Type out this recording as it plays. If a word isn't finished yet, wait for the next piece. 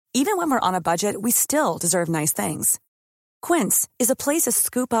Even when we're on a budget, we still deserve nice things. Quince is a place to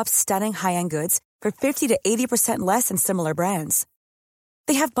scoop up stunning high-end goods for 50 to 80% less than similar brands.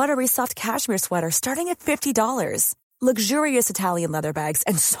 They have buttery soft cashmere sweaters starting at $50, luxurious Italian leather bags,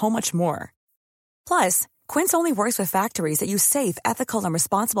 and so much more. Plus, Quince only works with factories that use safe, ethical, and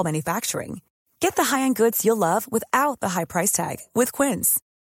responsible manufacturing. Get the high-end goods you'll love without the high price tag with Quince.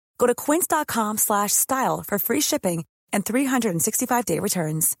 Go to quince.com/style for free shipping and 365-day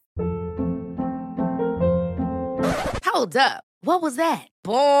returns. Hold up. What was that?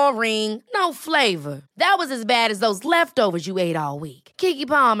 Boring. No flavor. That was as bad as those leftovers you ate all week. Keke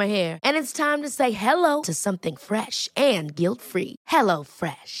Palmer here, and it's time to say hello to something fresh and guilt-free. Hello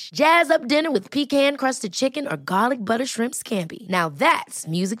Fresh. Jazz up dinner with pecan-crusted chicken or garlic butter shrimp scampi. Now that's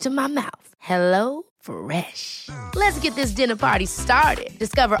music to my mouth. Hello Fresh. Let's get this dinner party started.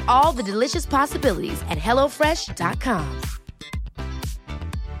 Discover all the delicious possibilities at hellofresh.com.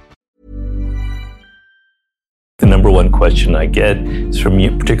 The number one question I get is from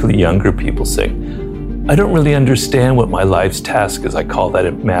particularly younger people saying, I don't really understand what my life's task is. I call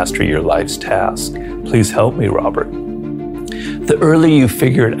that master your life's task. Please help me, Robert. The earlier you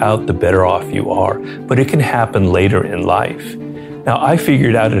figure it out, the better off you are, but it can happen later in life. Now, I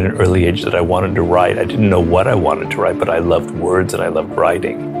figured out at an early age that I wanted to write. I didn't know what I wanted to write, but I loved words and I loved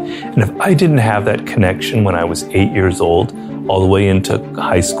writing. And if I didn't have that connection when I was 8 years old, all the way into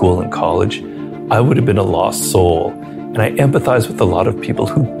high school and college, I would have been a lost soul. And I empathize with a lot of people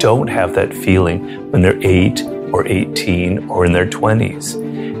who don't have that feeling when they're 8 or 18 or in their 20s.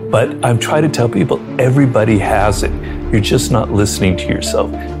 But I'm trying to tell people everybody has it. You're just not listening to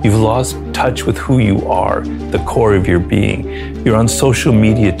yourself. You've lost touch with who you are, the core of your being. You're on social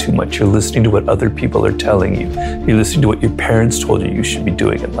media too much. You're listening to what other people are telling you. You're listening to what your parents told you should be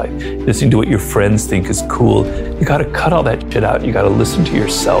doing in life. You're listening to what your friends think is cool. You got to cut all that shit out. You got to listen to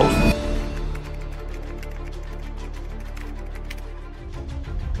yourself.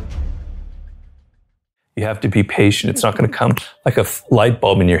 You have to be patient. It's not going to come like a light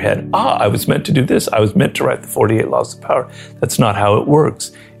bulb in your head. I was meant to do this. I was meant to write the 48 Laws of Power. That's not how it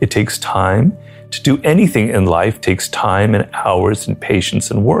works. It takes time. To do anything in life takes time and hours and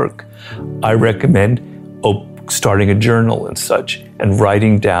patience and work. I recommend starting a journal and such and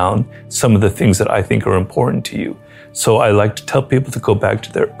writing down some of the things that I think are important to you. So I like to tell people to go back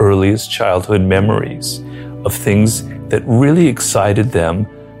to their earliest childhood memories of things that really excited them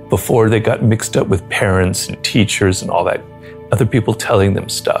before they got mixed up with parents and teachers and all that, other people telling them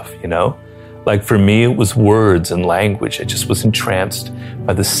stuff, you know? Like for me, it was words and language. I just was entranced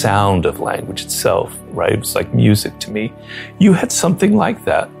by the sound of language itself, right? It was like music to me. You had something like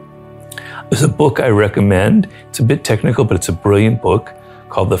that. There's a book I recommend. It's a bit technical, but it's a brilliant book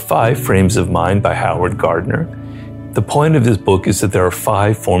called The 5 Frames of Mind by Howard Gardner. The point of this book is that there are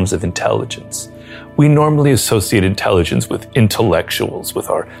 5 forms of intelligence. We normally associate intelligence with intellectuals, with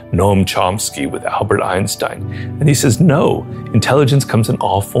our Noam Chomsky, with Albert Einstein. And he says, no, intelligence comes in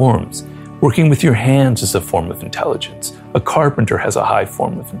all forms. Working with your hands is a form of intelligence. A carpenter has a high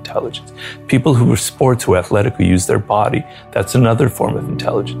form of intelligence. People who are sports, who are athletic, who use their body, that's another form of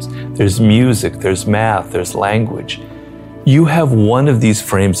intelligence. There's music, there's math, there's language. You have one of these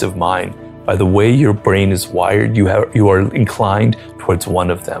frames of mind. By the way your brain is wired, you are inclined towards one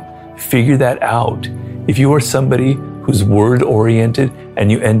of them. Figure that out. If you are somebody who's word-oriented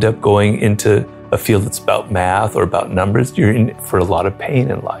and you end up going into a field that's about math or about numbers, you're in for a lot of pain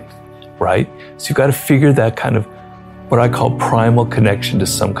in life, right? So you've got to figure that kind of what I call primal connection to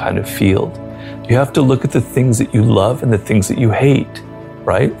some kind of field. You have to look at the things that you love and the things that you hate,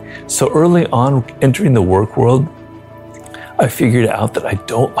 right? So early on, entering the work world, I figured out that I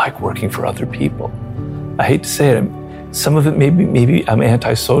don't like working for other people. I hate to say it. Some of it maybe I'm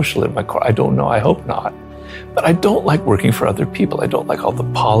antisocial in my car. I don't know. I hope not. But I don't like working for other people. I don't like all the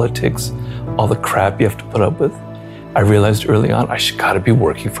politics, all the crap you have to put up with. I realized early on I got to be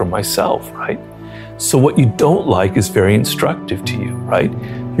working for myself, right? So what you don't like is very instructive to you, right?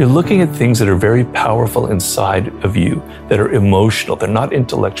 You're looking at things that are very powerful inside of you, that are emotional. They're not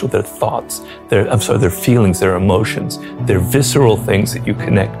intellectual. They're thoughts. They're feelings. They're emotions. They're visceral things that you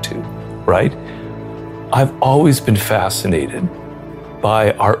connect to, right? I've always been fascinated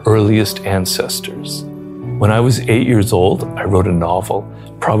by our earliest ancestors. When I was 8 years old, I wrote a novel,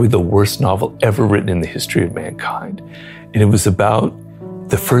 probably the worst novel ever written in the history of mankind. And it was about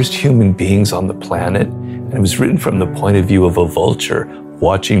the first human beings on the planet. And it was written from the point of view of a vulture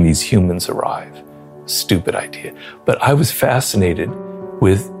watching these humans arrive. Stupid idea. But I was fascinated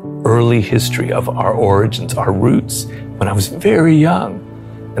with early history of our origins, our roots, when I was very young.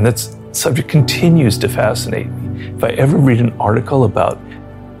 And that subject continues to fascinate me. If I ever read an article about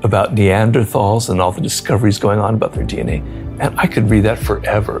about Neanderthals and all the discoveries going on about their DNA. And I could read that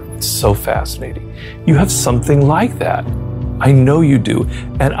forever. It's so fascinating. You have something like that. I know you do.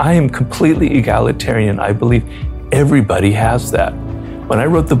 And I am completely egalitarian. I believe everybody has that. When I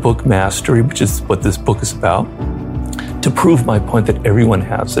wrote the book Mastery, which is what this book is about, to prove my point that everyone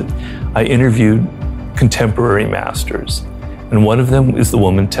has it, I interviewed contemporary masters. And one of them is the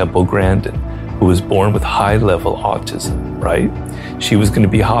woman Temple Grandin, who was born with high-level autism, right? She was going to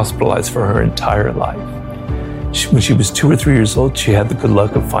be hospitalized for her entire life. When she was 2 or 3 years old, she had the good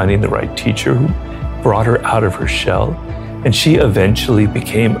luck of finding the right teacher who brought her out of her shell. And she eventually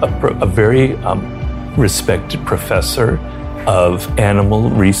became a very respected professor of animal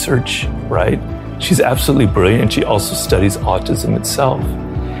research, right? She's absolutely brilliant, and she also studies autism itself.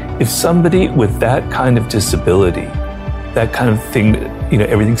 If somebody with that kind of disability, that kind of thing,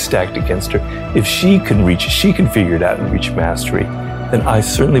 everything's stacked against her, if she can figure it out and reach mastery, then I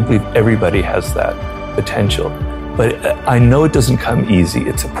certainly believe everybody has that potential. But I know it doesn't come easy.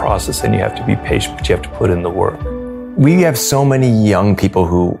 It's a process, and you have to be patient, but you have to put in the work. We have so many young people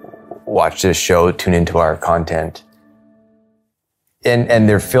who watch this show, tune into our content, and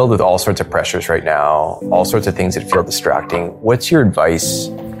they're filled with all sorts of pressures right now, all sorts of things that feel distracting. What's your advice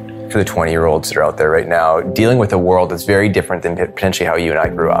for the 20-year-olds that are out there right now, dealing with a world that's very different than potentially how you and I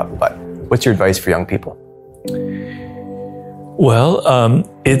grew up? But what's your advice for young people? Well,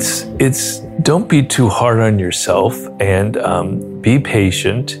 it's don't be too hard on yourself, and be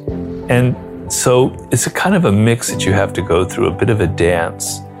patient. And so it's a kind of a mix that you have to go through, a bit of a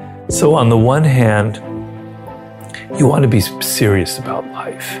dance. So on the one hand, you want to be serious about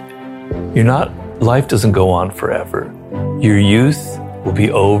life. Life doesn't go on forever. Your youth will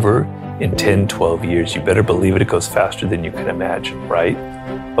be over in 10, 12 years. You better believe it. It goes faster than you can imagine, right?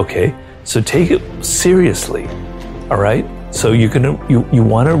 Okay, so take it seriously, all right? So you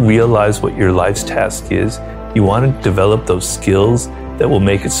want to realize what your life's task is. You want to develop those skills that will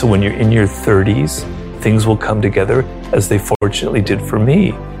make it so when you're in your 30s, things will come together as they fortunately did for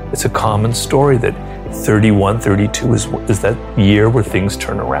me. It's a common story that 31, 32 is that year where things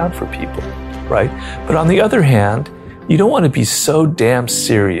turn around for people, right? But on the other hand, you don't want to be so damn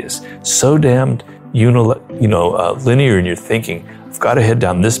serious, so damned linear in your thinking. I've got to head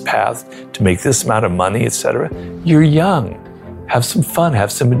down this path to make this amount of money, etc. You're young. Have some fun,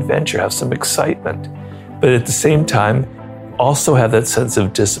 have some adventure, have some excitement. But at the same time, also have that sense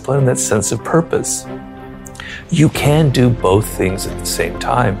of discipline and that sense of purpose. You can do both things at the same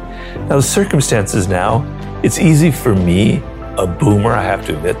time. Now, the circumstances now, it's easy for me, a boomer, I have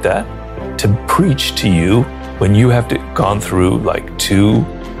to admit that, to preach to you when you have gone through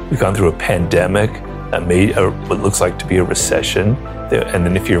we've gone through a pandemic, what looks like to be a recession, and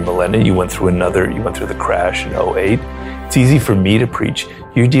then if you're a millennial, you went through the crash in 2008. It's easy for me to preach.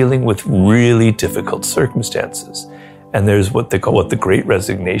 You're dealing with really difficult circumstances. And there's what they call the Great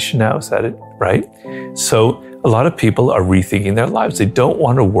Resignation now, is that it, right? So a lot of people are rethinking their lives. They don't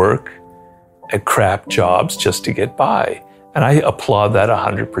want to work at crap jobs just to get by. And I applaud that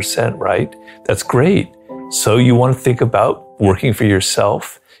 100%, right? That's great. So you want to think about working for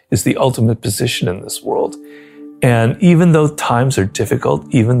yourself is the ultimate position in this world. And even though times are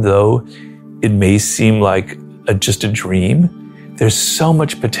difficult, even though it may seem like just a dream, there's so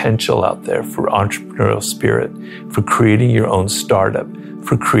much potential out there for entrepreneurial spirit, for creating your own startup,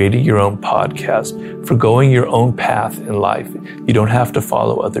 for creating your own podcast, for going your own path in life. You don't have to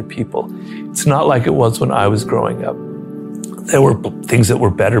follow other people. It's not like it was when I was growing up. There were things that were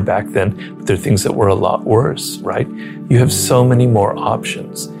better back then, but there are things that were a lot worse, right? You have so many more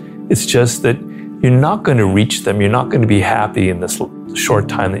options. It's just that you're not going to reach them. You're not going to be happy in this short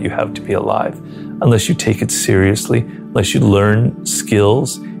time that you have to be alive unless you take it seriously, unless you learn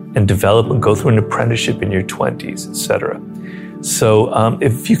skills and develop and go through an apprenticeship in your 20s, etc. So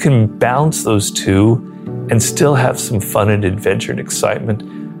if you can balance those two and still have some fun and adventure and excitement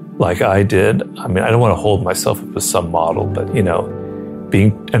like I did, I mean, I don't want to hold myself up as some model, but,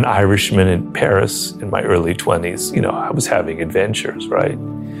 being an Irishman in Paris in my early 20s, I was having adventures, right?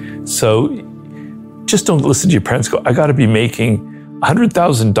 So just don't listen to your parents go, I got to be making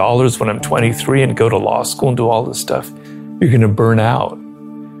 $100,000 when I'm 23 and go to law school and do all this stuff. You're going to burn out.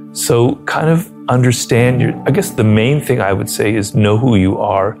 So kind of understand I guess the main thing I would say is know who you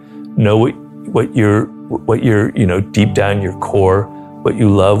are, know what you're deep down your core, what you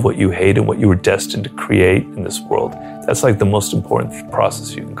love, what you hate, and what you were destined to create in this world. That's like the most important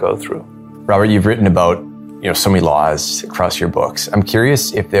process you can go through. Robert, you've written about so many laws across your books. I'm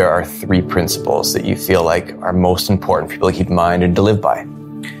curious if there are 3 principles that you feel like are most important for people to keep in mind and to live by.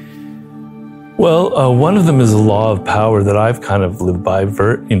 Well, one of them is a law of power that I've kind of lived by,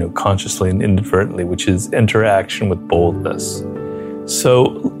 consciously and inadvertently, which is enter action with boldness.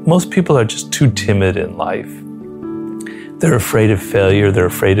 So most people are just too timid in life. They're afraid of failure. They're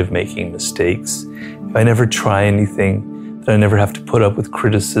afraid of making mistakes. If I never try anything, then I never have to put up with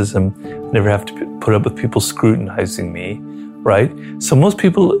criticism. I never have to put up with people scrutinizing me, right? So most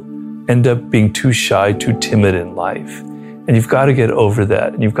people end up being too shy, too timid in life. And you've got to get over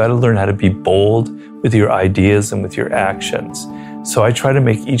that. And you've got to learn how to be bold with your ideas and with your actions. So I try to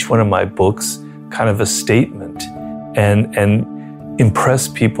make each one of my books kind of a statement and impress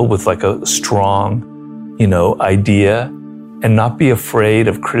people with like a strong, idea, and not be afraid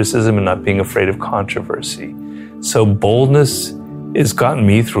of criticism and not being afraid of controversy. So boldness has gotten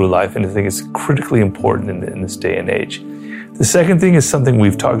me through life, and I think it's critically important in this day and age. The second thing is something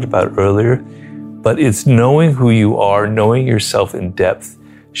we've talked about earlier, but it's knowing who you are, knowing yourself in depth,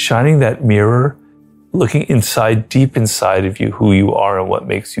 shining that mirror, looking inside, deep inside of you, who you are and what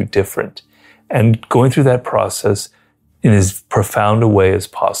makes you different, and going through that process in as profound a way as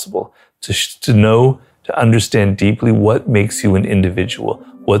possible to know, to understand deeply what makes you an individual,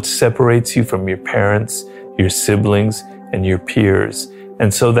 what separates you from your parents, your siblings, and your peers.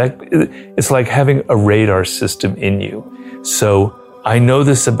 And so that it's like having a radar system in you. So I know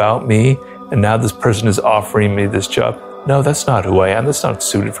this about me, and now this person is offering me this job. No, that's not who I am. That's not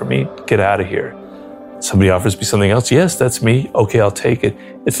suited for me. Get out of here. Somebody offers me something else. Yes, that's me. Okay, I'll take it.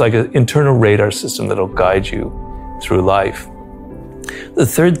 It's like an internal radar system that'll guide you through life. The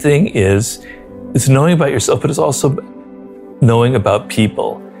third thing is, it's knowing about yourself, but it's also knowing about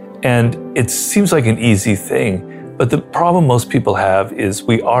people. And it seems like an easy thing, but the problem most people have is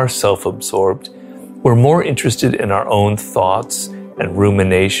we are self-absorbed. We're more interested in our own thoughts and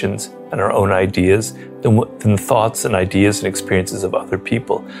ruminations and our own ideas than thoughts and ideas and experiences of other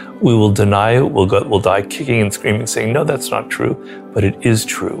people. We will deny it. We'll die kicking and screaming, saying, no, that's not true, but it is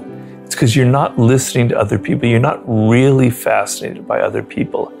true. It's because you're not listening to other people. You're not really fascinated by other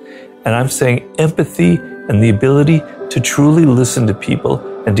people. And I'm saying empathy and the ability to truly listen to people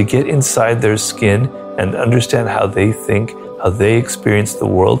and to get inside their skin and understand how they think, how they experience the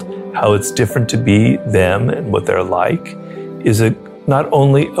world, how it's different to be them and what they're like, is not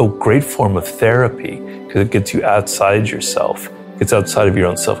only a great form of therapy, because it gets you outside yourself, gets outside of your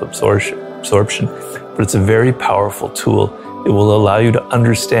own self-absorption, but it's a very powerful tool. It will allow you to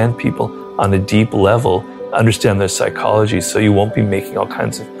understand people on a deep level, understand their psychology, so you won't be making all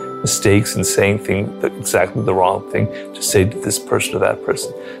kinds of mistakes and saying exactly the wrong thing to say to this person or that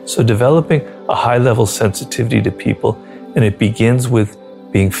person. So developing a high-level sensitivity to people, and it begins with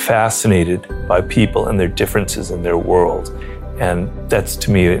being fascinated by people and their differences in their world. And that's, to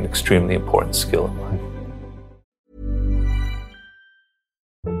me, an extremely important skill in life.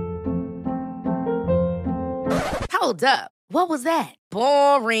 Hold up. What was that?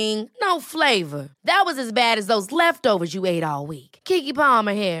 Boring. No flavor. That was as bad as those leftovers you ate all week. Keke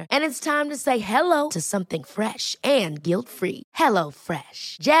Palmer here. And it's time to say hello to something fresh and guilt-free. Hello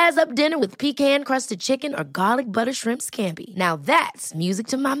Fresh. Jazz up dinner with pecan-crusted chicken or garlic butter shrimp scampi. Now that's music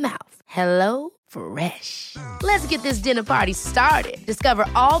to my mouth. Hello Fresh. Let's get this dinner party started. Discover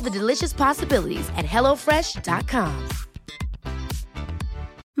all the delicious possibilities at HelloFresh.com.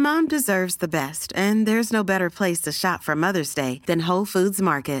 Mom deserves the best, and there's no better place to shop for Mother's Day than Whole Foods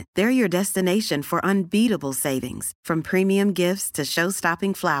Market. They're your destination for unbeatable savings, from premium gifts to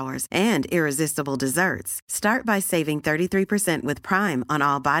show-stopping flowers and irresistible desserts. Start by saving 33% with Prime on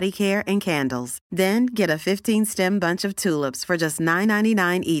all body care and candles. Then get a 15-stem bunch of tulips for just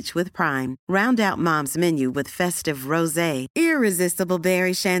 $9.99 each with Prime. Round out Mom's menu with festive rosé, irresistible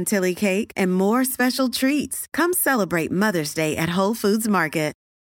berry chantilly cake, and more special treats. Come celebrate Mother's Day at Whole Foods Market.